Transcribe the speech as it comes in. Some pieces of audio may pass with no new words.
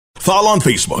Follow on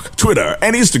Facebook, Twitter,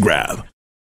 and Instagram.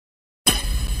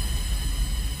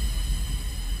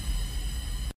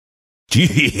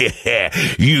 Yeah,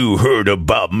 you heard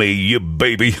about me, you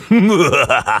baby.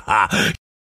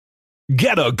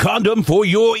 Get a condom for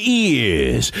your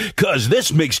ears, 'cause this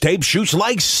mixtape shoots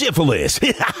like syphilis.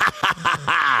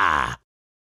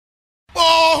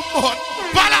 Oh,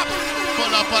 pala,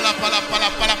 pala, pala, pala, pala,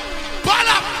 pala,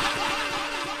 pala.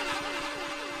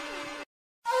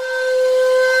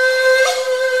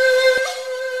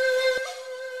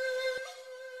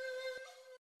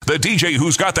 The DJ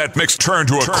who's got that mix turned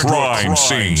to a crime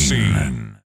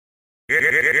scene.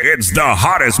 It's the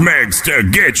hottest mix to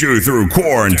get you through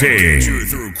quarantine.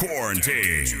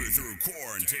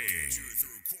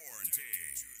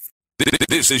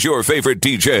 This is your favorite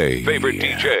DJ.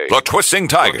 The Twisting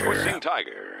Tiger.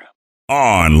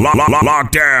 On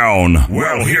lockdown.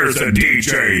 Well, here's a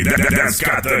DJ that's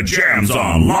got the jams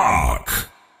on lock.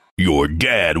 Your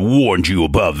dad warned you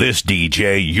about this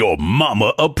DJ, your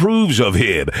mama approves of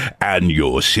him, and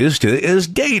your sister is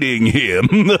dating him.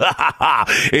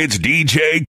 It's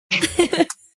DJ.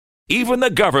 Even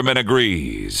the government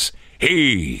agrees.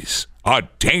 He's a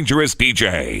dangerous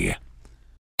DJ.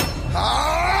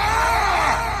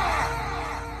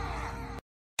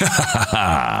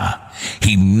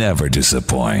 He never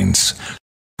disappoints.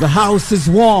 The house is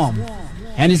warm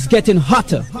and it's getting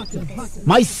hotter.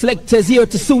 My selector is here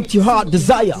to suit your heart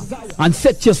desire and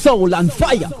set your soul on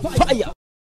fire. Fire.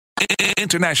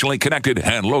 Internationally connected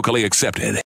and locally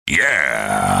accepted.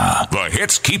 Yeah, the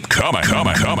hits keep coming.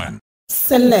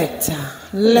 Selector,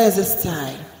 laser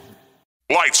style.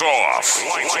 Lights off.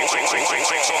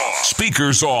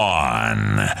 Speakers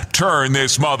on. Turn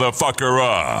this motherfucker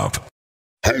up.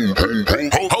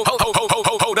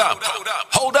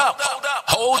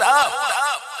 Hold up.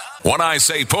 When I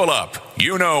say pull up,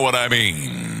 you know what I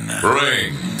mean.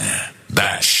 Bring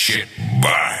that shit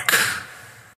back.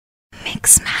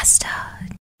 Mixmaster.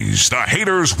 He's the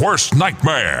hater's worst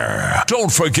nightmare.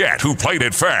 Don't forget who played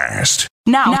it first.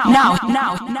 Now,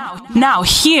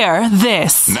 hear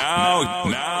this.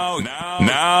 Now,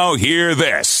 hear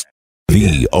this.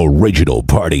 The original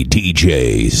party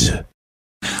DJs.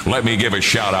 Let me give a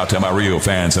shout out to my real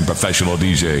fans and professional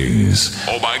DJs.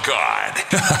 Oh my God.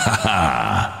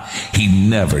 He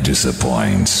never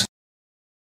disappoints.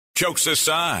 Jokes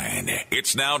aside,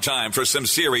 it's now time for some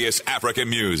serious African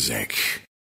music.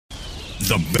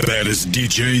 The baddest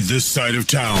DJ this side of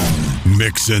town.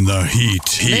 Mixing the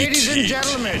heat. Ladies and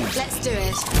gentlemen, Let's do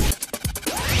it.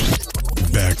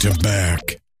 Back to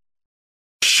back.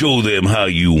 Show them how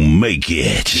you make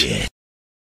it.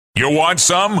 You want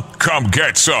some? Come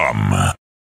get some.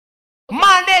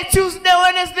 Monday, Tuesday,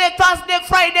 Wednesday, Thursday,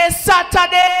 Friday,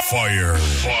 Saturday. Fire.